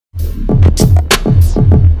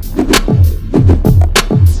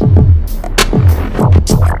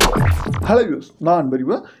Hello views, நான்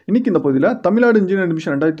அன்பறிவு. இன்றைக்கி இந்த பகுதியில் தமிழ்நாடு இன்ஜினியரிங்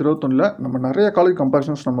அட்மிஷன் 2021 நம்ம நிறைய காலேஜ்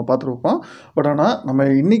கம்பேரிசன்ஸ் நம்ம பார்த்துருப்போம். பட்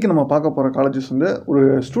ஆனால் இன்றைக்கி நம்ம பார்க்க போகிற காலேஜஸ் வந்து ஒரு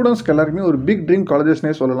ஸ்டூடெண்ட்ஸ்க்கு எல்லாருக்குமே ஒரு பிக் ட்ரீம்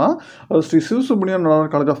காலேஜஸ்னே சொல்லலாம். அது Sri Sivasubramaniam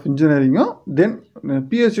Nadar college of இன்ஜினியரிங்கும் then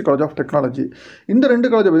PSG college of technology. இந்த ரெண்டு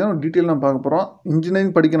காலேஜை பற்றி ஒரு டீட்டெயில் நம்ம பார்க்க போகிறோம்.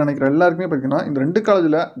 இன்ஜினியரிங் படிக்க நினைக்கிற எல்லாருக்குமே படிக்கணும். இந்த ரெண்டு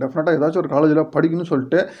காலேஜில் டெஃபினட்டாக ஏதாச்சும் ஒரு காலேஜில் படிக்கணும்னு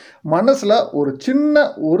சொல்லிட்டு மனசில் ஒரு சின்ன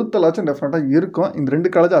ஒருத்தலாச்சும் டெஃபினட்டாக இருக்கும். இந்த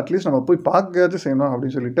ரெண்டு காலேஜ் அட்லீஸ்ட் நம்ம போய் பார்க்கயாச்சும் செய்யணும்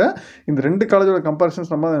அப்படின்னு சொல்லிட்டு இந்த ரெண்டு காலேஜோட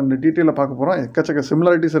கம்பேரிசன்ஸ் நம்ம இந்த டீட்டெயிலில் பார்க்க போகிறோம். எக்கச்சக்க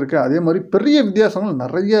சிமிலாரிட்டிஸ் இருக்குது, அதே மாதிரி பெரிய வித்தியாசங்கள்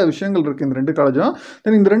நிறைய விஷயங்கள் இருக்குது இந்த ரெண்டு காலேஜும்.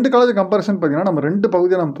 தென் இந்த ரெண்டு காலேஜ் கம்பேரிசன் பார்த்தீங்கன்னா நம்ம ரெண்டு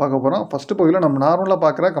பகுதியை நம்ம பார்க்க போகிறோம். ஃபஸ்ட்டு பகுதியில் நம்ம நார்மலாக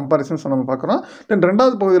பார்க்குற கம்பேரிசன்ஸ் நம்ம பார்க்குறோம். தென்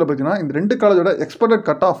ரெண்டாவது பகுதியில் பார்த்தீங்கன்னா இந்த ரெண்டு காலேஜோட எக்ஸ்பெக்டட்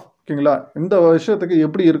கட் ஆஃப், ஓகேங்களா, இந்த விஷயத்துக்கு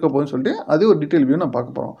எப்படி இருக்க போகுதுன்னு சொல்லிட்டு அது ஒரு டீட்டெயில் வியூ நம்ம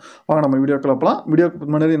பார்க்க போகிறோம். வாங்க நம்ம வீடியோ கிளப்பலாம்.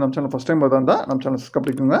 வீடியோக்கு முன்னாடி நம்ம சேனல் ஃபஸ்ட் டைம் பார்த்தா நம்ம சேனல் சப்ஸ்கிரைப்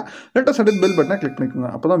பண்ணிக்கோங்க. லேட்டஸ்ட் அப்டேட் பெல் பட்டனை கிளிக் பண்ணிக்கோங்க.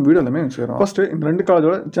 அப்போ தான் வீடியோ எல்லாமே சேரும். ஃபஸ்ட்டு இந்த ரெண்டு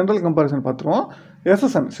காலேஜோட ஜென்ரல் கம்பேரிசன் பார்த்துருவோம்.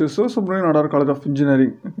 SSN Sivasubramaniam Nadar college of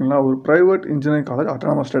engineering, ஓகேங்களா, ஒரு private engineering college,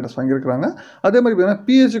 autonomous status வாங்கியிருக்காங்க. அதே மாதிரி பார்த்தீங்கன்னா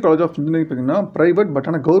PSG காலேஜ் ஆஃப் இன்ஜினியரிங் பார்த்தீங்கன்னா ப்ரைவேட் பட்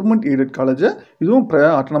ஆனால் கவர்மெண்ட் எய்டட் காலேஜ், இதுவும்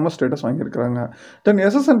அட்டானமஸ் ஸ்டேட்டஸ் வாங்கியிருக்காங்க. தென்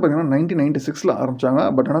SSN பார்த்தீங்கன்னா 1996 ஆரம்பித்தாங்க.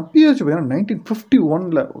 பட் ஆனால் PSG பார்த்தீங்கன்னா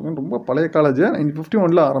 1951 ரொம்ப பழைய காலேஜ்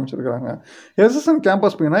 1951 ஆரம்பிச்சிருக்காங்க. SSN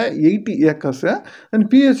கேம்பஸ் பார்த்தீங்கன்னா 80 ஏக்கர்ஸ், தென்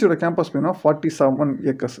PHCயோட கேம்பஸ் பார்த்தீங்கன்னா 47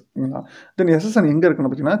 ஏக்கர்ஸ். தென் SSN எங்கே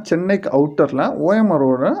இருக்குன்னு பார்த்தீங்கன்னா சென்னைக்கு அவுட்டரில்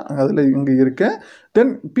ஓஎம்ஆரோட அதில் இங்கே இருக்குது.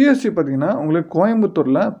 தென் PSG பார்த்தீங்கன்னா உங்களுக்கு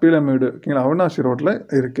கோயம்புத்தூரில் பீலமேடு, ஓகேங்களா, அவினாசி ரோட்டில்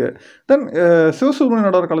இருக்குது. தென் Sivasubramaniam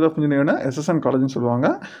Nadar college of இன்ஜினியரிங்னா SSN காலேஜ்னு சொல்லுவாங்க.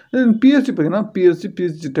 தென் PSG பார்த்தீங்கன்னா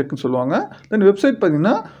PSG டெக்னு சொல்லுவாங்க. தென் வெப்சைட்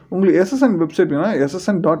பார்த்தீங்கன்னா உங்களுக்கு SSN வெப்சைட் பார்த்தீங்கன்னா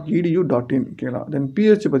ssn.edu.in, ஓகேங்களா. தென்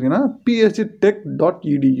PSG பார்த்தீங்கன்னா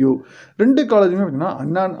psgtech.edu. ரெண்டு காலேஜுமே பார்த்தீங்கன்னா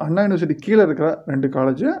அண்ணா யூனிவர்சிட்டி கீழே இருக்கிற ரெண்டு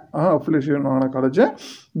காலேஜ், அஃபிலியேஷன் ஆன காலேஜ்.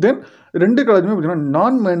 தென் ரெண்டு காலேஜுமே பார்த்தீங்கன்னா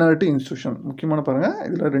நான் மைனாரிட்டி இன்ஸ்டியூஷன், முக்கியமான பாருங்கள்,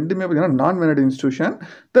 இதில் ரெண்டுமே பார்த்தீங்கன்னா நான் மைனாரிட்டி இன்ஸ்டியூஷன்.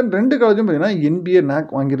 தென் ரெண்டு காலேஜும் பார்த்தீங்கன்னா NBA NAC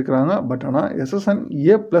வாங்கியிருக்கிறாங்க. பட் ஆனால் SSN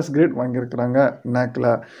A+ கிரேட் வாங்கியிருக்கிறாங்க NACல.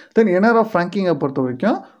 தென் என்ஆர் ஆஃப் ரேங்கிங்கை பொறுத்த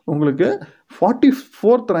வரைக்கும் உங்களுக்கு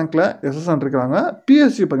 44th ரேங்க்கில் SSN இருக்கிறாங்க.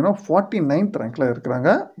 PSG பார்த்தீங்கன்னா 49th ரேங்க்கில் இருக்கிறாங்க.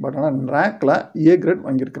 பட் ஆனால் ரேங்க்கில் A கிரேட்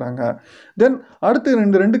வாங்கியிருக்கிறாங்க. தென் அடுத்து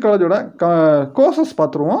ரெண்டு காலேஜோட கோர்சஸ்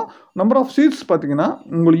பார்த்துருவோம். நம்பர் ஆஃப் சீட்ஸ் பார்த்தீங்கன்னா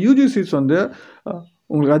உங்களுக்கு UG சீட்ஸ் வந்து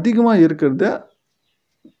உங்களுக்கு அதிகமாக இருக்கிறது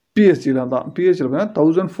PSGயில் தான். PSGயில் பார்த்தீங்கன்னா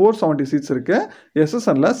 1470 சீட்ஸ் இருக்குது.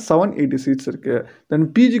 SSNல 780 சீட்ஸ் இருக்குது. தென்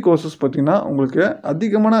PG கோர்சஸ் பார்த்தீங்கன்னா உங்களுக்கு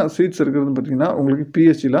அதிகமான சீட்ஸ் இருக்கிறது பார்த்தீங்கன்னா உங்களுக்கு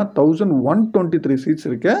PSGயில் 1123 சீட்ஸ்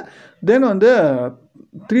இருக்குது. தென் வந்து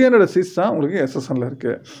 300 சீட்ஸ் தான் உங்களுக்கு SSNல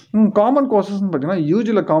இருக்குது. காமன் கோர்சஸ்ன்னு பார்த்தீங்கன்னா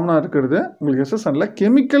UGயில் காமனாக இருக்கிறது உங்களுக்கு SSNல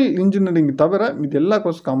கெமிக்கல் இன்ஜினியரிங் தவிர இது எல்லா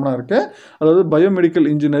கோர்ஸ் காமனாக இருக்குது. அதாவது biomedical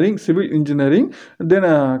engineering, civil engineering, then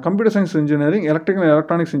computer science engineering, electrical and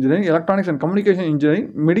electronics engineering, electronics and communication engineering,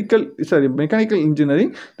 mechanical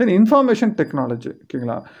engineering, then information technology,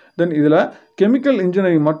 ஓகேங்களா. தென் இதில் கெமிக்கல்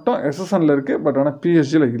இன்ஜினியரிங் மட்டும் SSNல இருக்குது. பட் ஆனால்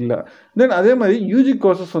PSGயில் இல்லை. தென் அதே மாதிரி UG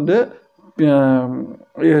கோர்சஸ் வந்து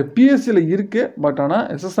PSGயில் இருக்குது. பட் ஆனால்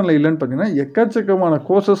SSNல இல்லைன்னு பார்த்தீங்கன்னா எக்கச்சக்கமான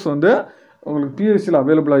கோர்சஸ் வந்து உங்களுக்கு PSGயில்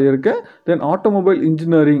அவைலபிளாக இருக்குது. தென் ஆட்டோமொபைல்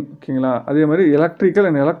இன்ஜினியரிங், ஓகேங்களா, அதே மாதிரி electrical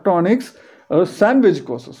and electronics, sandwich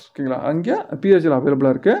courses, ஓகேங்களா, அங்கே PSGயில்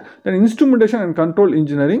அவைலபிளாக இருக்குது. தென் instrumentation and control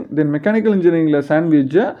engineering, then mechanical இன்ஜினியரிங்கில்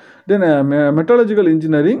sandwich, then metallurgical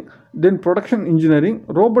engineering, then production engineering,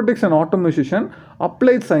 robotics and automation,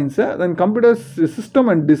 applied science, then computer system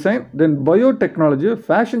and design, then biotechnology,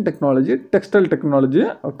 fashion technology, textile technology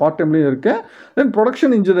part டைம்லேயும் இருக்குது. தென்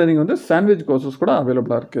production engineering வந்து sandwich courses கூட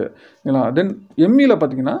அவைலபிளாக இருக்குது, ஓகேங்களா. தென் ME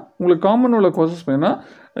பார்த்தீங்கன்னா உங்களுக்கு common உள்ள கோர்சஸ் பார்த்தீங்கன்னா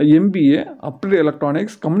MBA, applied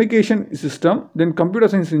electronics, communication system, then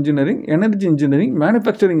computer science engineering, energy engineering,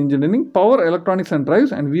 manufacturing engineering, power electronics and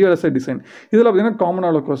drives and VLSI design. இதில் பார்த்தீங்கன்னா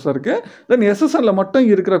காமனான கோர்ஸாக இருக்குது. தென் SSNல மட்டும்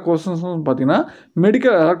இருக்கிற கோர்சஸ் பார்த்தீங்கன்னா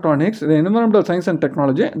medical electronics, environmental science and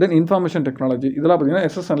technology, then information technology. இதெல்லாம் பார்த்தீங்கன்னா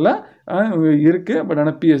SSNல இருக்குது. பட்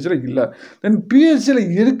ஆனால் PSGயில் இல்லை. தென் PSGயில்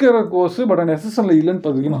இருக்கிற கோர்ஸு பட் ஆனால் SSNல இல்லைன்னு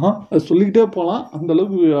பார்த்தீங்கன்னா அது சொல்லிக்கிட்டே போகலாம்.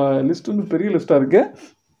 அந்தளவுக்கு லிஸ்ட் வந்து பெரிய லிஸ்ட்டாக இருக்குது.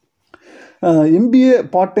 MBA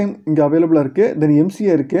பார்ட் டைம் இங்கே அவைலபிளாக இருக்குது. தென்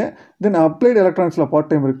MCA இருக்குது. தென் அப்ளைட் எலக்ட்ரானிக்ஸில் பார்ட்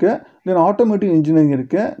டைம் இருக்குது. தென் ஆட்டோமேட்டிவ் இன்ஜினியரிங்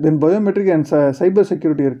இருக்குது. தென் பயோமெட்ரிக் அண்ட் சைபர்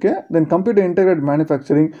செக்யூரிட்டி இருக்குது. Then computer integrate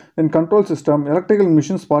manufacturing, then control system, electrical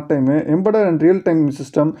machines part time, embedded and real time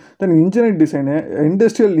system, then engineering design,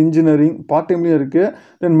 industrial engineering part டைம்லேயும் இருக்குது.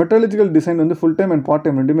 தென் metallurgical design வந்து full time and part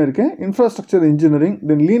time ரெண்டுமே இருக்குது. Infrastructure engineering,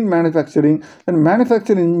 தென் lean manufacturing, தென்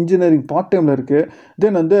manufacturing engineering part டைமில் இருக்குது.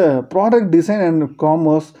 தென் வந்து product design and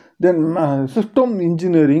commerce, then system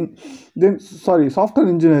engineering, then software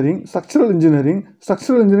engineering, structural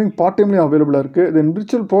engineering part டைம்லேயும் அவைலபிளாக இருக்குது. தென்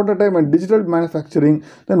virtual prototype and digital manufacturing,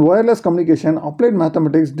 then wireless communication, applied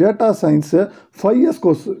mathematics, data science 5 years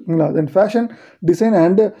கோர்ஸுங்களா. Then fashion design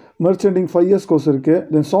and மெர்ச்சன்டிங் 5 years course இருக்குது.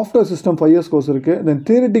 தென் software system 5 years course இருக்குது. தென்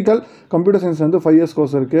theoretical computer science வந்து 5 years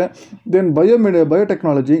course இருக்குது. தென்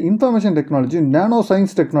biotechnology, information technology, nano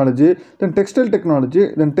science technology, then textile technology,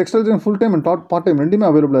 then textile full time and part time ரெண்டுமே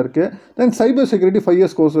அவைலபிளாக இருக்குது. தென் cyber security 5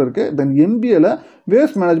 years course இருக்குது. தென் எம்பிஏல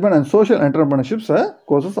waste management and social என்டர்பிரினர்ஷிப்ஸ்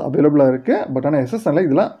courses அவைலபிளாக இருக்குது. But ஆனால் SSNல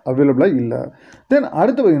இதெல்லாம் அவைலபிளாக இல்லை. தென்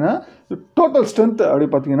அடுத்து பார்த்தீங்கன்னா டோட்டல் ஸ்ட்ரென்த் அப்படி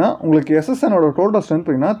பார்த்தீங்கன்னா உங்களுக்கு SSNோட டோட்டல் ஸ்ட்ரென்த்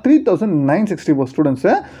பார்த்தீங்கன்னா 3964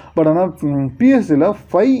 ஸ்டூடெண்ட்ஸு. பட் ஆனால் PSCல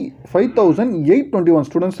 5821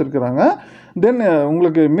 ஸ்டூடெண்ட்ஸ் இருக்கிறாங்க. தென்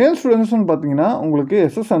உங்களுக்கு மேல் ஸ்டூடெண்ட்ஸ்னு பார்த்தீங்கன்னா உங்களுக்கு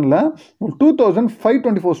SSNல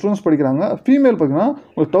 2524 ஸ்டூடெண்ட்ஸ் படிக்கிறாங்க. ஃபீமேல் பார்த்தீங்கன்னா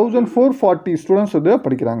உங்களுக்கு 1440 ஸ்டூடெண்ட்ஸ் வந்து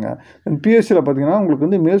படிக்கிறாங்க. தென் PSCல பார்த்தீங்கன்னா உங்களுக்கு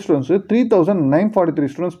வந்து மேல் ஸ்டூடெண்ட்ஸ்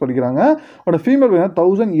 3943 ஸ்டூடெண்ட்ஸ் படிக்கிறாங்க. பட் ஃபீமேல் பார்த்தீங்கன்னா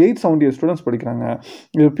 1878 ஸ்டூடெண்ட்ஸ் படிக்கிறாங்க.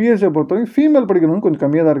 இது PSCயை பொறுத்தவரைக்கும் ஃபீமேல் படிக்கிறவங்க கொஞ்சம்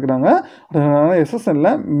கம்மியாக தான் இருக்கிறாங்க. அதனால் SSNல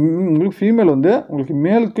உங்களுக்கு ஃபீமேல் வந்து உங்களுக்கு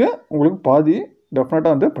மேலுக்கு உங்களுக்கு பாதி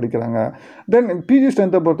டெஃபினட்டாக வந்து படிக்கிறாங்க. தென் பிஜி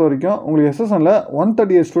ஸ்ட்ரென்த்தை பொறுத்த வரைக்கும் உங்களுக்கு SSNல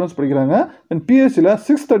 138 ஸ்டூடெண்ட்ஸ் படிக்கிறாங்க. தென் PSCல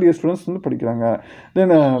 638 ஸ்டூடெண்ட்ஸ் வந்து படிக்கிறாங்க.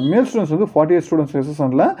 தென் மேல் ஸ்டூடெண்ட்ஸ் வந்து 48 ஸ்டூடெண்ட்ஸ்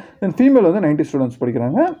SSNல. தென் ஃபீமேல் வந்து 90 ஸ்டூடெண்ட்ஸ்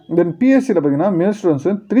படிக்கிறாங்க. தென் PSCல பார்த்தீங்கன்னா மேல் ஸ்டூடெண்ட்ஸ்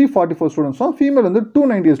 344 ஸ்டூடெண்ட்ஸும் ஃபீமேல் வந்து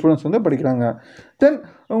 298 ஸ்டூடெண்ட்ஸ் வந்து படிக்கிறாங்க. தென்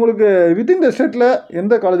உங்களுக்கு வித்தின் த ஸ்டேட்டில்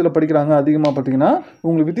எந்த காலேஜில் படிக்கிறாங்க அதிகமாக பார்த்தீங்கன்னா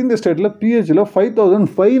உங்களுக்கு வித்தின் த ஸ்டேட்டில் PHல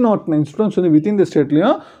 5509 ஸ்டூடெண்ட்ஸ் வந்து within the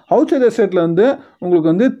ஸ்டேட்லையும், out side the ஸ்டேட்டில் வந்து உங்களுக்கு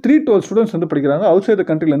வந்து 312 ஸ்டூடெண்ட்ஸ் வந்து படிக்கிறாங்க. அவுட் சைட் த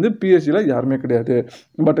கண்ட்ரிலேருந்து PHல யாருமே கிடையாது.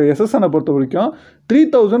 பட் SSNனை பொறுத்த வரைக்கும்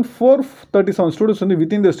 3437 ஸ்டூடெண்ட்ஸ் வந்து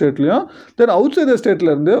within the ஸ்டேட்லையும், then out side the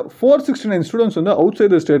ஸ்டேட்லேருந்து 469 students வந்து அவுட்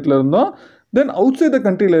சைட் த ஸ்டேட்டில் இருந்தோம். தென் அவுட் சைட் த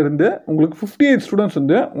கண்ட்ரிலேருந்து உங்களுக்கு 58 ஸ்டூடெண்ட்ஸ்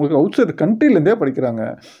வந்து உங்களுக்கு அவுட் சைட் த கண்ட்ரிலேருந்தே படிக்கிறாங்க.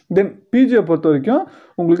 தென் பிஜியை பொறுத்த வரைக்கும்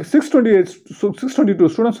உங்களுக்கு 622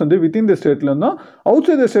 ஸ்டூடெண்ட்ஸ் வந்து வித்தின் த ஸ்டேட்டில் இருந்தோம். அவுட்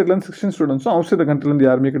சைட் த ஸ்டேட்லேருந்து 16 ஸ்டூடெண்ட்ஸும், அவுட் சைட் த கண்ட்ரிலேருந்து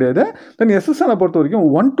யாருமே கிடையாது. தென் SSNனை பொறுத்த வரைக்கும்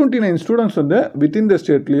 129 ஸ்டூடெண்ட்ஸ் வந்து within the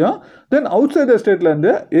ஸ்டேட்லையும், then out side the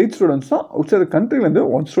ஸ்டேட்லேருந்து 8 ஸ்டூடெண்ட்ஸும், அவுட் சைட் த கண்ட்ரிலேருந்து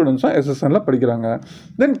 1 ஸ்டூடெண்ட்ஸும் SSNல படிக்கிறாங்க.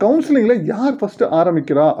 தென் கவுன்சிலிங்கில் யார் ஃபஸ்ட்டு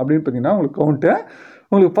ஆரம்பிக்கிறா அப்படின்னு பார்த்தீங்கன்னா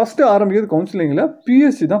உங்களுக்கு ஃபஸ்ட்டு ஆரம்பிக்கிறது கவுன்சிலிங்கில்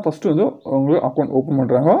PSC தான் ஃபஸ்ட்டு வந்து உங்களுக்கு அக்கௌண்ட் ஓப்பன்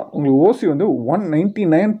பண்ணுறாங்க. உங்களுக்கு OC வந்து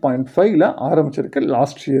 199.5ல் ஆரம்பிச்சிருக்கு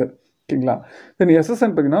லாஸ்ட் இயர். ஓகேங்களா. தென்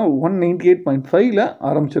SSN பார்த்தீங்கன்னா 198.5ல்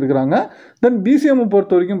ஆரம்பிச்சிருக்கிறாங்க. தென் BCM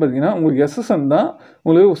பொறுத்த வரைக்கும் பார்த்தீங்கன்னா உங்களுக்கு SSN தான்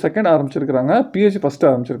உங்களுக்கு செகண்ட் ஆரம்பிச்சிருக்கிறாங்க. PSC ஃபஸ்ட்டு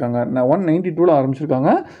ஆரம்பிச்சிருக்காங்க. 192ல்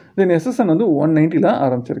ஆரம்பிச்சிருக்காங்க. தென் SSN வந்து 190ல்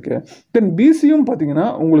ஆரம்பிச்சிருக்கு. தென் BCயும் பார்த்தீங்கன்னா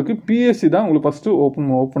உங்களுக்கு PSC தான் உங்களுக்கு ஃபஸ்ட்டு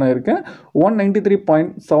ஓப்பன் ஆயிருக்கு.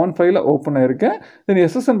 193.75ல் ஓப்பன் ஆயிருக்கு. தென்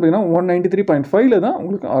SSN பார்த்தீங்கன்னா 193.5ல் தான்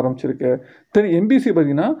உங்களுக்கு ஆரம்பிச்சிருக்கு. தென் MBC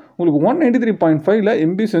பார்த்தீங்கன்னா உங்களுக்கு 193.5ல்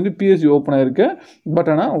MBC வந்து PSC ஓப்பன் ஆயிருக்கு.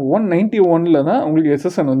 பட் ஆனால் 191ல் தான் உங்களுக்கு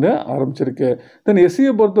SSN வந்து ஆரம்பிச்சிருக்கு. தென்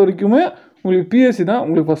SCயை பொறுத்த வரைக்குமே உங்களுக்கு PSC தான்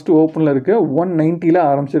உங்களுக்கு ஃபஸ்ட்டு ஓப்பனில் இருக்குது. 190ல்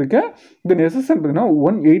ஆரம்பிச்சிருக்கு. தென் SSN பார்த்தீங்கன்னா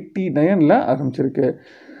 189ல் ஆரம்பிச்சிருக்கு.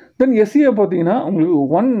 தென் SCயை பார்த்தீங்கன்னா உங்களுக்கு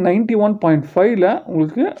 191.5ல்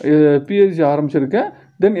உங்களுக்கு PSC ஆரம்பிச்சிருக்கு.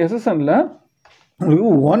 தென் SSNல உங்களுக்கு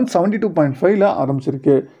 172.5ல்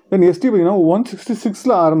ஆரம்பிச்சிருக்கு. தென் ST பார்த்தீங்கன்னா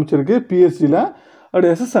 166ல் ஆரம்பிச்சிருக்கு PSCயில். அப்படி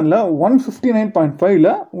SSNல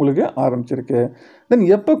 159.5ல் உங்களுக்கு ஆரம்பிச்சிருக்கு. தென்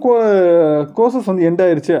எப்போ கோர்சஸ் வந்து எண்ட்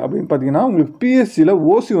ஆயிடுச்சு அப்படின்னு பார்த்தீங்கன்னா உங்களுக்கு PSCயில்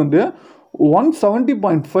OC வந்து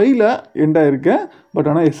 170.5ல் எண்ட் ஆயிருக்கு. பட்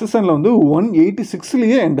ஆனால் SSNல வந்து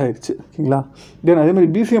 186லேயே எண்ட் ஆயிடுச்சு. ஓகேங்களா. தென்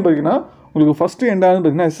அதேமாதிரி BCM பார்த்தீங்கன்னா உங்களுக்கு ஃபஸ்ட்டு எண்ட் ஆகுதுன்னு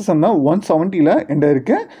பார்த்தீங்கன்னா SSN தான் 170ல் எண்ட்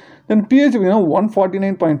ஆயிருக்கு. தென் PH பார்த்தீங்கன்னா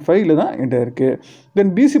 149.5ல் தான் எண்ட் ஆயிருக்கு.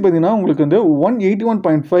 தென் BC பார்த்தீங்கன்னா உங்களுக்கு வந்து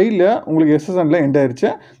 181.5ல் உங்களுக்கு SSNல எண்ட் ஆயிடுச்சு.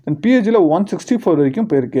 தென் PHல 164 வரைக்கும்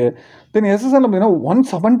போயிருக்கு. தென் SSNல பார்த்தீங்கன்னா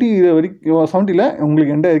 170ல்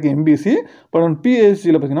உங்களுக்கு எண்ட் ஆயிருக்கு MBC. பட்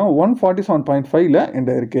PHல பார்த்தீங்கன்னா 147.5ல்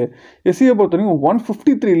எண்ட் ஆயிருக்கு. SCயை பொறுத்த வரைக்கும்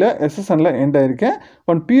 153ல் SSNல எண்ட் ஆயிருக்கு.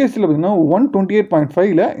 பட் PHல பார்த்தீங்கன்னா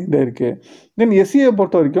 128.5ல் எண்ட் ஆயிருக்கு. தென் SCயை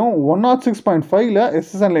பொறுத்த வரைக்கும் 106.5ல்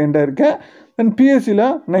SSNல எண்ட் ஆயிருக்கு. தென் PSCயில்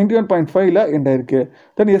 91.5ல் எண்ட் ஆயிருக்கு.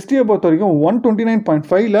 தென் STயை பொறுத்த வரைக்கும்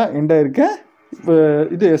 129.5ல் எண்ட் ஆயிருக்கு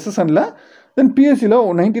இது SSNல. தென் PSCயில்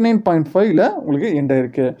 99.5ல் உங்களுக்கு எண்ட்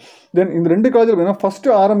ஆயிருக்கு. தென் இந்த ரெண்டு காலேஜில் பார்த்தீங்கன்னா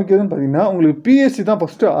ஃபஸ்ட்டு ஆரம்பிக்கிறதுன்னு பார்த்தீங்கன்னா உங்களுக்கு PSC தான்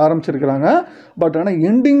ஃபஸ்ட்டு ஆரம்பிச்சிருக்கிறாங்க. பட் ஆனால்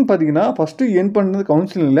எண்டிங் பார்த்தீங்கன்னா ஃபஸ்ட்டு எண்ட் பண்ணது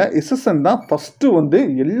கவுன்சிலிங்கில் SSN தான் ஃபஸ்ட்டு வந்து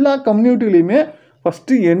எல்லா கம்யூனிட்டிலையுமே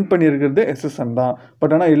ஃபஸ்ட்டு எண்ட் பண்ணியிருக்கிறது SSN தான்.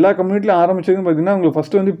 பட் ஆனால் எல்லா கம்யூனிட்டியும் ஆரம்பிச்சதுன்னு பார்த்தீங்கன்னா உங்களுக்கு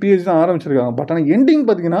ஃபஸ்ட்டு வந்து PSC தான் ஆரம்பிச்சிருக்காங்க. பட் ஆனால் எண்டிங்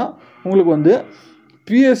பார்த்தீங்கன்னா உங்களுக்கு வந்து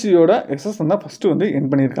PSCயோட SSN தான் ஃபஸ்ட்டு வந்து எண்ட்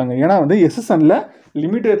பண்ணியிருக்காங்க. ஏன்னா வந்து SSNல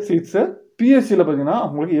லிமிடெட் சீட்ஸு பிஎஸ்சியில் பார்த்தீங்கன்னா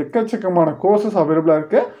உங்களுக்கு எக்கச்சக்கமான கோர்சஸ் அவைலபிளாக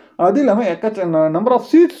இருக்குது. அது இல்லாமல் நம்பர் ஆஃப்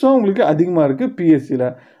சீட்ஸும் உங்களுக்கு அதிகமாக இருக்குது பிஎஸ்சியில்.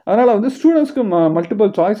 அதனால் வந்து ஸ்டூடெண்ட்ஸ்க்கு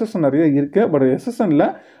மல்டிபிள் சாய்ஸஸ் நிறைய இருக்குது. பட் எஸ்எஸ்எனில்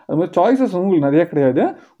அது மாதிரி சாய்ஸஸ் வந்து உங்களுக்கு நிறையா கிடையாது.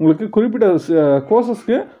 உங்களுக்கு குறிப்பிட்ட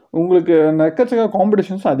கோர்சஸ்க்கு உங்களுக்கு எக்கச்சக்க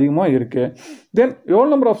காம்படிஷன்ஸ் அதிகமாக இருக்குது. தென் எவ்வளோ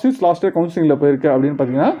number of seeds last year கவுன்சிலிங்கில் போயிருக்கு அப்படின்னு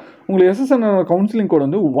பார்த்தீங்கன்னா உங்களுக்கு எஸ்எஸ்என் கவுன்சிலிங் கோட்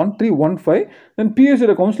வந்து 1315. தென்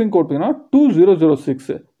பிஎஸ்சியோட கவுன்சிலிங் கோட் பார்த்தீங்கன்னா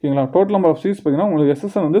 2006. ஓகேங்களா. டோட்டல் நம்பர் ஆஃப் சீட்ஸ் பார்த்தீங்கன்னா உங்களுக்கு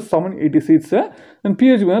எஸ்எஸ்என் வந்து 780 சீட்ஸு. தென்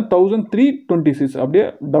பிஹெச்சி பார்த்தீங்கன்னா 1320 சீட்ஸ். அப்படியே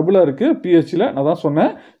டபுளாக இருக்குது பிஹெச்சியில். நான் தான்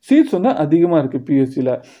சொன்னேன் சீட்ஸ் வந்து அதிகமாக இருக்குது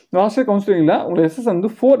பிஹெச்சியில். லாஸ்ட் இயர் கவுன்சிலிங்கில் உங்களுக்கு எஸ்எஸ்என்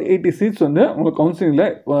வந்து 480 சீட்ஸ் வந்து உங்களுக்கு கவுன்சிலிங்கில்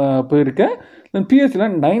போயிருக்கு. தென் பிஹெச்சியில்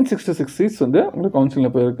 966 சீட்ஸ் வந்து உங்களுக்கு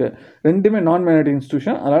கவுன்சிலிங்கில் போயிருக்கு. ரெண்டுமே நான் மைனாரிட்டி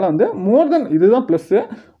இன்ஸ்டியூஷன். அதனால் வந்து மோர் தென் இதுதான் ப்ளஸ்ஸு.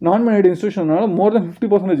 நான் மைனாரிட்டி இன்ஸ்டியூஷனால மோர் தென்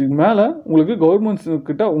 50% மேலே உங்களுக்கு கவர்மெண்ட்ஸ்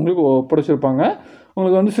கிட்ட உங்களுக்கு ஒப்படைச்சிருப்பாங்க.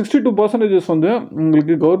 உங்களுக்கு வந்து 62% வந்து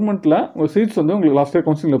உங்களுக்கு கவர்மெண்ட்டில் உங்கள் சீட்ஸ் வந்து உங்களுக்கு லாஸ்ட் இயர்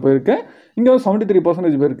கவுன்சிலிங்கில் போயிருக்கு. இங்கே வந்து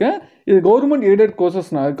 73% போயிருக்கு. இது கவர்மெண்ட் எய்டட்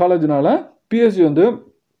கோர்சஸ் காலேஜ்னால பிஎஸ்சி வந்து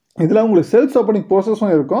இதில் உங்களுக்கு செல்ஃப் சப்போர்ட்டிங்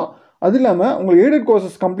கோர்சஸும் இருக்கும். அது இல்லாமல் உங்களுக்கு எய்டட்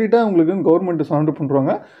கோர்சஸ் கம்ப்ளீட்டாக உங்களுக்கு கவர்மெண்ட் சரண்டர்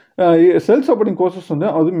பண்ணுறாங்க. செல்ஃப் சப்போர்ட்டிங் கோர்சஸ் வந்து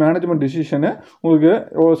அது மேனேஜ்மெண்ட் டிசிஷனு உங்களுக்கு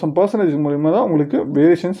சம் பர்சன்டேஜ் மூலிமா தான் உங்களுக்கு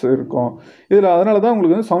வேரியேஷன்ஸ் இருக்கும். இதில் அதனால தான்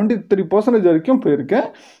உங்களுக்கு வந்து 73% வரைக்கும் போயிருக்கு.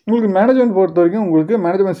 உங்களுக்கு மேனேஜ்மெண்ட் பொறுத்த வரைக்கும் உங்களுக்கு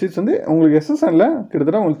மேனேஜ்மெண்ட் சீட்ஸ் வந்து உங்களுக்கு எஸ்எஸ்எனில்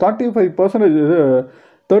கிட்டத்தட்ட உங்களுக்கு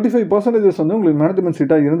 35% வந்து உங்களுக்கு மேனேஜ்மெண்ட்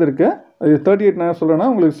சீட்டாக இருந்திருக்கு. அது 38 நான் சொல்கிறேன்னா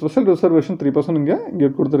உங்களுக்கு ஸ்பெஷல் ரிசர்வேஷன் 3% இங்கே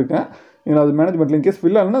கொடுத்துருக்கேன். ஏன்னா அது மேனேஜ்மெண்ட்டில் இன்கேஸ்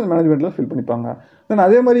ஃபில் ஆகலன்னா அது மேனேஜ்மெண்ட்டில் ஃபில் பண்ணிப்பாங்க. தென்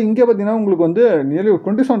அதே மாதிரி இங்கே பார்த்தீங்கன்னா உங்களுக்கு வந்து நியர்லி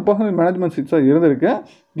 27% மேனேஜ்மெண்ட் சீட்ஸாக இருந்திருக்கு.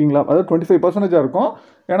 ஓகேங்களா. அதாவது 25% இருக்கும்.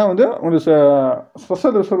 ஏன்னா வந்து உங்களுக்கு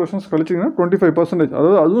ஸ்பெஷல் ரிசர்வேஷன்ஸ் கழிச்சிங்கன்னா 25%.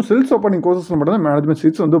 அதாவது அதுவும் செல்ஃப் சப்போர்ட்டிங் கோர்சஸில் மட்டும் தான் மேனேஜ்மெண்ட்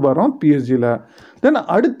சீட்ஸ் வந்து வரும் பிஎஸ்ஜியில். தென்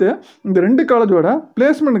அடுத்து இந்த 2 காலேஜோட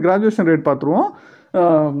பிளேஸ்மெண்ட் கிராஜுவேஷன் ரேட் பார்த்துருவோம்.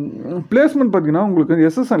 பிளேஸ்மெண்ட் பார்த்தீங்கன்னா உங்களுக்கு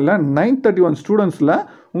எஸ்எஸ்எனில் 931 ஸ்டூடெண்ட்ஸில்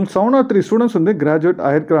உங்களுக்கு 703 ஸ்டூடெண்ட்ஸ் வந்து கிராஜுவேட்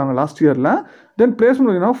ஆகிருக்கிறாங்க லாஸ்ட் இயரில். தென் பிளேஸ்மெண்ட்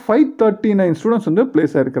பார்த்தீங்கன்னா 539 ஸ்டூடெண்ட்ஸ் வந்து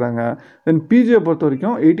பிளேஸ் ஆகிருக்கிறாங்க. தென் பிஜியை பொறுத்த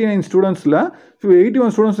வரைக்கும் 89 ஸ்டூடெண்ட்ஸில்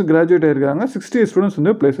 81 ஸ்டூடெண்ட்ஸ் கிராஜுவேட் ஆகிருக்காங்க. 68 ஸ்டூடெண்ட்ஸ்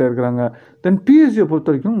வந்து பிளேஸ் ஆகிருக்காங்க. தென் பிஎஸ்சியை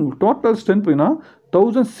பொறுத்த வரைக்கும் உங்களுக்கு டோட்டல் ஸ்ட்ரென்த் பார்த்தீங்கன்னா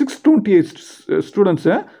 1628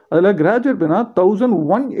 ஸ்டூடெண்ட்ஸு. அதில் கிராஜுவேட் பார்த்தீங்கன்னா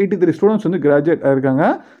 1183 ஸ்டூடெண்ட்ஸ் வந்து கிராஜுவேட் ஆகிருக்காங்க.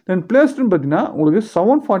 தென் பிளேஸ்டுன்னு பார்த்தீங்கன்னா உங்களுக்கு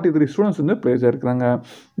 743 ஸ்டூடெண்ட்ஸ் வந்து place ஆகிருக்காங்க.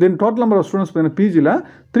 Then total number of students பார்த்தீங்கன்னா பிஜியில்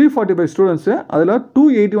 345 ஸ்டூடெண்ட்ஸு. அதில்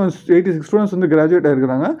 286 ஸ்டூடெண்ட்ஸ் வந்து கிராஜுவேட்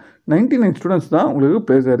ஆகிருக்காங்க. 99 ஸ்டூடெண்ட்ஸ் தான் உங்களுக்கு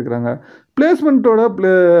பிளேஸ் ஆகிருக்காங்க. பிளேஸ்மெண்ட்டோட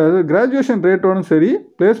கிராஜுவேஷன் ரேட்டோடும் சரி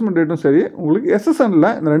பிளேஸ்மெண்ட் ரேட்டும் சரி உங்களுக்கு எஸ்எஸ்எனில்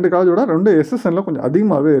இந்த 2 காலேஜோட 2 எஸ்எஸ்எனில் கொஞ்சம்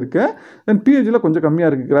அதிகமாகவே இருக்குது. தென் பிஹெச்சியில் கொஞ்சம் கம்மியாக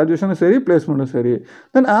இருக்குது. கிராஜுவேஷனும் சரி பிளேஸ்மெண்ட்டும் சரி.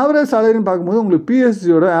 தென் ஆவரேஜ் சேலரின்னு பார்க்கும்போது உங்களுக்கு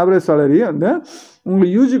பிஎஸ்சியோட ஆவரேஜ் சேலரி வந்து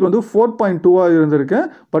உங்களுக்கு யூஜிக்கு வந்து 4.2 இருந்திருக்கு.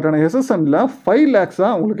 பட் ஆனால் எஸ்எஸ்எனில் 5 lakhs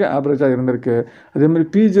உங்களுக்கு ஆவரேஜாக இருந்திருக்கு. அதேமாதிரி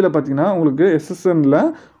பிஜியில் பார்த்தீங்கன்னா உங்களுக்கு எஸ்எஸ்எனில்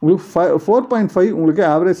உங்களுக்கு 4.5 உங்களுக்கு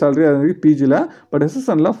ஆவரேஜ் சேலரியாக இருந்திருக்கு பிஜியில். பட்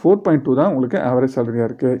எஸ்எஸ்எனில் 4.2 தான் உங்களுக்கு ஆவரேஜ் சேலரியாக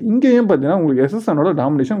இருக்குது. இங்கேயும் பார்த்தீங்கன்னா உங்களுக்கு எஸ்எஸ்எனோட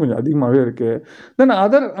டாமினேஷன் கொஞ்சம் அதிகமாகவே இருக்குது. தென்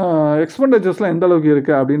அதர் எக்ஸ்பெண்டிச்சர்ஸ்லாம் எந்த அளவுக்கு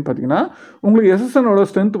இருக்குது அப்படின்னு பார்த்தீங்கன்னா உங்களுக்கு எஸ்எஸ்எனோட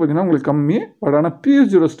ஸ்ட்ரென்த் பார்த்தீங்கன்னா உங்களுக்கு கம்மி. பட் ஆனால்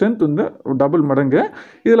பிஎஸ்சியோட ஸ்ட்ரென்த் வந்து டபுள் மடங்கு.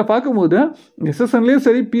 இதில் பார்க்கும்போது எஸ்எஸ்என்லேயும்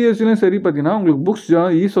சரி பிஎஸ்சிலையும் சரி பார்த்தீங்கன்னா உங்களுக்கு புக்ஸ்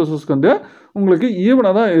ஈசோர்ஸஸ்க்கு வந்து உங்களுக்கு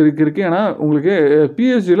ஈவனாக தான் இருக்குது. ஏன்னா உங்களுக்கு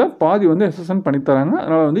பிஎஸ்சியில் பாதி வந்து எஸ்எஸ்என் பண்ணித்தராங்க.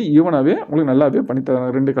 அதனால் வந்து ஈவனாகவே உங்களுக்கு நல்லாவே பண்ணித்தராங்க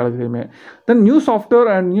 2 காலேஜ்லேயுமே. தென் new software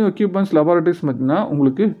and new equipments laboratories பார்த்தீங்கன்னா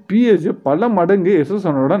உங்களுக்கு பிஎஸ்சி பல மடங்கு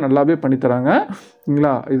எஸ்எஸ்எனோட நல்லாவே பண்ணித்தராங்க.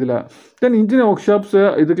 சரிங்களா. இதில் தென் இன்ஜினியர் ஒர்க் ஷாப்ஸு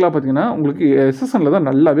இதுக்கெலாம் பார்த்தீங்கன்னா உங்களுக்கு எஸ்எஸ்எனில் தான்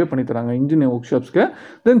நல்லாவே பண்ணித்தராங்க இன்ஜினியர் ஒர்க் ஷாப்ஸ்க்கு.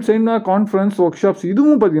 தென் செமினார் கான்ஃபரன்ஸ் ஒர்க் ஷாப்ஸ்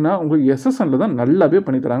இதுவும் பார்த்தீங்கன்னா உங்களுக்கு எஸ்எஸ்எனில் தான் நல்லாவே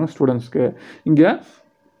பண்ணித்தராங்க ஸ்டூடெண்ட்ஸ்க்கு. இங்கே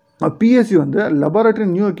பிஎஸ்சி வந்து லெபார்ட்டரி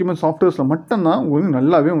நியூ எக்யூப்மெண்ட் சாஃப்ட்வேர்ஸில் மட்டும்தான் உங்களுக்கு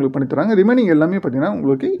நல்லாவே உங்களுக்கு பண்ணித்தராங்க. ரிமைனிங் எல்லாமே பார்த்தீங்கன்னா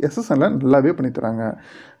உங்களுக்கு எஸ்எஸ்எனில் நல்லாவே பண்ணித்தராங்க.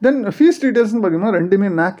 தென் ஃபீஸ் டீட்டெயில்ஸ்னு பார்த்தீங்கன்னா ரெண்டுமே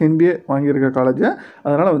NAC NBA வாங்கியிருக்க காலேஜ்.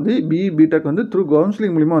 அதனால் வந்து பிஇ பிடெக் வந்து த்ரூ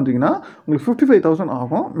கவுன்சிலிங் மூலிமா வந்தீங்கன்னா உங்களுக்கு 55,000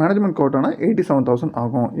 ஆகும். மேனேஜ்மெண்ட் கோட்டானா 87,000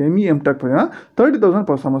 ஆகும். எம்இ எம்டெக் பார்த்தீங்கன்னா 30,000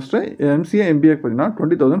 per semester. எம்சிஏ எம்பிஏ பார்த்தீங்கன்னா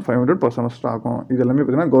 20,500 per semester ஆகும். இது எல்லாமே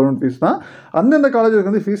பார்த்தீங்கன்னா கவர்மெண்ட் ஃபீஸ் தான். அந்தந்த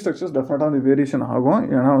காலேஜுக்கு வந்து ஃபீஸ் ஸ்ட்ரக்சர்ஸ் டெஃபினட்டாக வந்து வேரியேஷன் ஆகும்.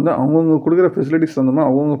 ஏன்னா வந்து அவங்கவுங்க கொடுக்குற ஃபெசிலிட்டிஸ் தந்தமாக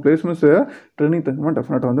அவங்கவுங்க பிளேஸ்மெண்ட்ஸ் ட்ரைனிங் தந்தமாக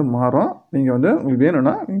டெஃபினட்டாக வந்து மாறும். நீங்கள் வந்து உங்களுக்கு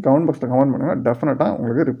வேணும்னா நீங்கள் கமெண்ட் பாக்ஸில் கமெண்ட் பண்ணுங்கள். டெஃபினட்டாக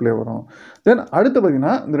உங்களுக்கு ரிப்ளை வரும். தென் அடுத்து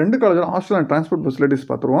பார்த்தீங்கன்னா இந்த 2 காலேஜில் ஹாஸ்டல் அண்ட் டிரான்ஸ்போர்ட் ஃபெசிலிட்டிஸ்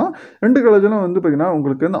பார்த்துருவோம். 2 காலேஜிலும் வந்து பார்த்தீங்கன்னா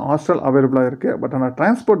உங்களுக்கு இந்த ஹாஸ்டல் அவைலபிளாக இருக்குது. பட் ஆனால்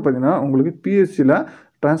டிரான்ஸ்போர்ட் பார்த்தீங்கன்னா உங்களுக்கு பிஎஸ்சியில்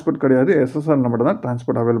டிரான்ஸ்போர்ட் கிடையாது. எஸ்எஸ்ஆரில் மட்டும் தான்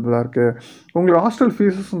டிரான்ஸ்போர்ட் அவைலபிளாக இருக்குது. உங்களுக்கு ஹாஸ்டல்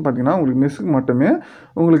ஃபீஸஸ்ன்னு பார்த்தீங்கன்னா உங்களுக்கு மெஸ்ஸுக்கு மட்டுமே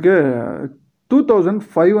உங்களுக்கு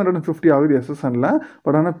 2550 ஆகுது எஸ்எஸ்என்ல.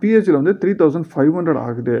 பட் ஆனால் பிஹெச்சியில் வந்து 3500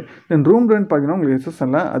 ஆகுது. தென் ரூம் ரெண்ட் பார்த்தீங்கன்னா உங்களுக்கு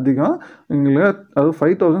எஸ்எஸ்என்ல அதிகம், உங்களுக்கு அது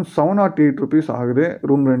 5708 ருபீஸ் ஆகுது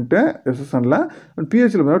ரூம் ரெண்ட்டு எஸ்எஸ்என்ல.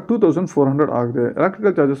 பிஹெச்சியில் பார்த்தீங்கன்னா 2400 ஆகுது.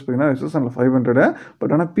 எலக்ட்ரிக்கல் சார்ஜஸ் பார்த்தீங்கன்னா எஸ்எஸ்என்ல 500,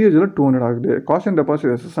 பட் ஆனால் பிஹெச்சியில் 200 ஆகுது. காஸ்ட் அண்ட்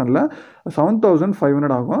டெபாசிட் எஸ்எஸ்என்ல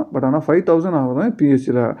 7500 ஆகும், பட் ஆனால் 5000 ஆகும்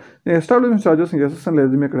பிஹெச்சியில். எஸ்டாப்ளிஷ்மெண்ட் சார்ஜஸ் இங்கே எஸ்எஸ்என்ல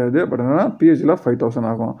எதுவுமே கிடையாது, பட் ஆனால் பிஹெச்சியில் 5000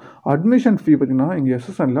 ஆகும். அட்மிஷன் ஃபீ பார்த்தீங்கன்னா இங்கே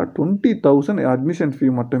எஸ்எஸ்என்ல 20,000 அட்மிஷன் ஃபீ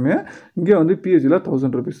மட்டுமே, இங்கே வந்து பிஹெச்சியில்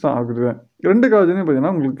 1000 ருபீஸ் தான் ஆகுது. ரெண்டு காலேஜ்லையும்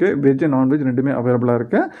பார்த்தீங்கன்னா உங்களுக்கு வெஜ் அண்ட் நான்வெஜ் ரெண்டுமே அவைலபிளாக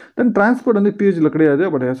இருக்குது. தென் டிரான்ஸ்போர்ட் வந்து பிஹெச்சியில் கிடையாது,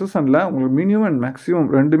 பட் எஸ்எஸ்என்ல உங்களுக்கு மினிமம் அண்ட் மேக்ஸிமம்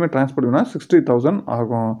ரெண்டுமே டிரான்ஸ்போர்ட் வேணால் 60,000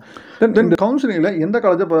 ஆகும். தென் கவுன்சிலிங்கில் எந்த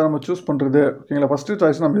காலேஜை நம்ம சூஸ் பண்ணுறது, ஓகேங்களா? ஃபஸ்ட்டு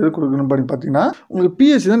சாய்ஸ் நம்ம எது கொடுக்கணும் பார்த்தீங்கன்னா உங்களுக்கு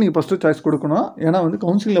பிஹெச்சி தான் நீங்கள் ஃபஸ்ட்டு சாய்ஸ் கொடுக்கணும். ஏன்னா வந்து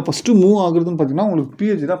கவுன்சிலிங்கில் ஃபஸ்ட்டு மூவ் ஆகுறதுன்னு பார்த்தீங்கன்னா உங்களுக்கு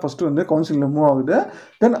பிஹெச்சி தான் ஃபஸ்ட்டு வந்து கவுன்சிலிங்கில் மூவ் ஆகுது.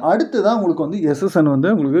 தென் அடுத்து தான் உங்களுக்கு வந்து எஸ்எஸ்என் வந்து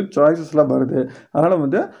உங்களுக்கு சாய்ஸஸ்லாம் வருது. அதனால்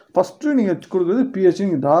வந்து ஃபஸ்ட்டு நீங்கள் கொடுக்குறது பிஹெச்சி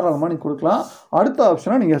நீங்கள் தாராளமாக நீங்கள் கொடுக்கலாம். அடுத்த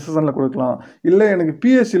ஆப்ஷனாக நீங்கள் எஸ்எஸ்என்ல கொடுக்கலாம். இல்லை எனக்கு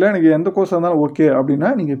பிஹெச்சியில் எனக்கு எந்த கோர்ஸாக இருந்தாலும் ஓகே அப்படின்னா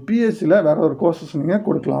நீங்கள் பிஹெச்சியில் வேறு ஒரு கோர்ஸஸ் நீங்கள்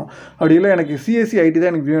கொடுக்கலாம். அப்படி இல்லை எனக்கு சிஎஸ்சி ஐடி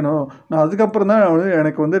தான் எனக்கு வேணும், நான் அதுக்கப்புறம் தான் வந்து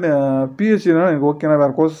எனக்கு வந்து பிஹெச்சினா எனக்கு ஓகேனா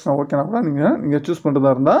வேறு கோர்ஸஸ் ஓகேனா கூட நீங்கள் சூஸ்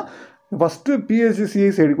பண்ணுறதா இருந்தால் ஃபஸ்ட்டு பிஎஸ்சி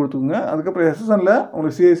சிஎஸ்சி ஐடி கொடுத்துக்குங்க, அதுக்கப்புறம் எஸ்எஸ்என்ல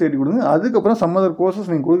உங்களுக்கு சிஎஸ்சி ஐடி கொடுங்க, அதுக்கப்புறம் சம் அதர் கோர்சஸ்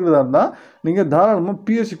நீங்கள் கொடுக்குறதா இருந்தால் நீங்கள் தாராளமாக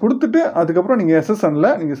பிஎஸ்சி கொடுத்துட்டு அதுக்கப்புறம் நீங்கள் எஸ்எஸ்என்ல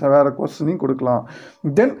நீங்கள் வேறு கோர்ஸஸ் நீங்கள் கொடுக்கலாம்.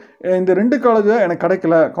 தென் இந்த ரெண்டு காலேஜை எனக்கு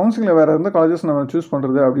கிடைக்கல, கவுன்சிலிங்கில் வேறு எந்த காலேஜஸ் நம்ம சூஸ்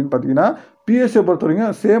பண்ணுறது அப்படின்னு பார்த்தீங்கன்னா பிஎஸ்சியை பொறுத்த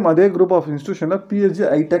வரைக்கும் சேம் அதே குரூப் ஆஃப் இன்ஸ்டியூஷனில் பிஹெச்சி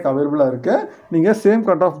ஐடெக் அவைலபிளாக இருக்குது. நீங்கள் சேம்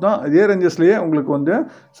கட் ஆஃப் தான், அதே ரேஞ்சஸ்லேயே உங்களுக்கு வந்து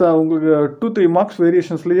உங்களுக்கு 2-3 மார்க்ஸ்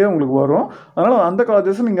வேரியேஷன்ஸ்லேயே உங்களுக்கு வரும். அதனால் அந்த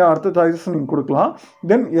காலேஜஸ் நீங்கள் அடுத்த சாய்ஸஸ் நீங்கள் கொடுக்கலாம்.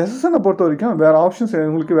 தென் எஸ்எஸ்என்னை பொறுத்த வரைக்கும் வேறு ஆப்ஷன்ஸ்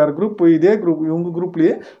உங்களுக்கு வேறு குரூப் இதே குரூப் உங்கள்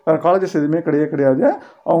குரூப்லேயே வேறு காலேஜஸ் எதுவுமே கிடையாது.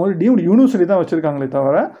 அவங்க வந்து டீம்டு யூனிவர்சிட்டி தான் வச்சுருக்காங்களே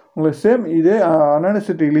தவிர உங்களுக்கு சேம் இதே அண்ணா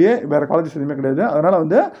யூனிவர்சிட்டிலேயே வேறு காலேஜஸ் எதுவுமே கிடையாது. அதனால்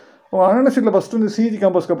வந்து அண்ணா யூனிவர்சிட்டியில் ஃபஸ்ட்டு வந்து சிஜி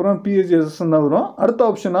கேம்பஸ்க்கு அப்புறம் பிஹெச்சி எஸ்எஸ்என் தான் வரும். அடுத்த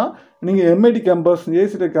ஆப்ஷனாக நீங்கள் எம்ஐடி கேம்பஸ்,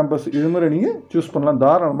 ஏசிடெக் கேம்பஸ் இது மாதிரி நீங்கள் சூஸ் பண்ணலாம்,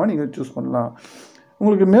 தாராளமாக நீங்கள் சூஸ் பண்ணலாம்.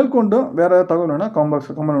 உங்களுக்கு மேற்கொண்டும் வேறு தகவல் வேணால் கமெண்ட்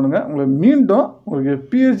பண்ணுங்கள். உங்களுக்கு மீண்டும் உங்களுக்கு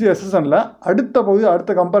பிஹெச்சி எஸ்எஸ்என்ல அடுத்த பகுதி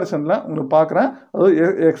அடுத்த கம்பேரிசனில் உங்களுக்கு பார்க்குறேன்.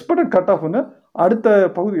 அதாவது எக்ஸ்பெக்டட் கட் ஆஃப் வந்து அடுத்த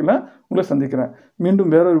பகுதியில் உங்களை சந்திக்கிறேன்.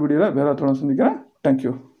 மீண்டும் வேறொரு வீடியோவில் வேறு ஒருத்தரோட சந்திக்கிறேன்.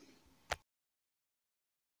 தேங்க்யூ.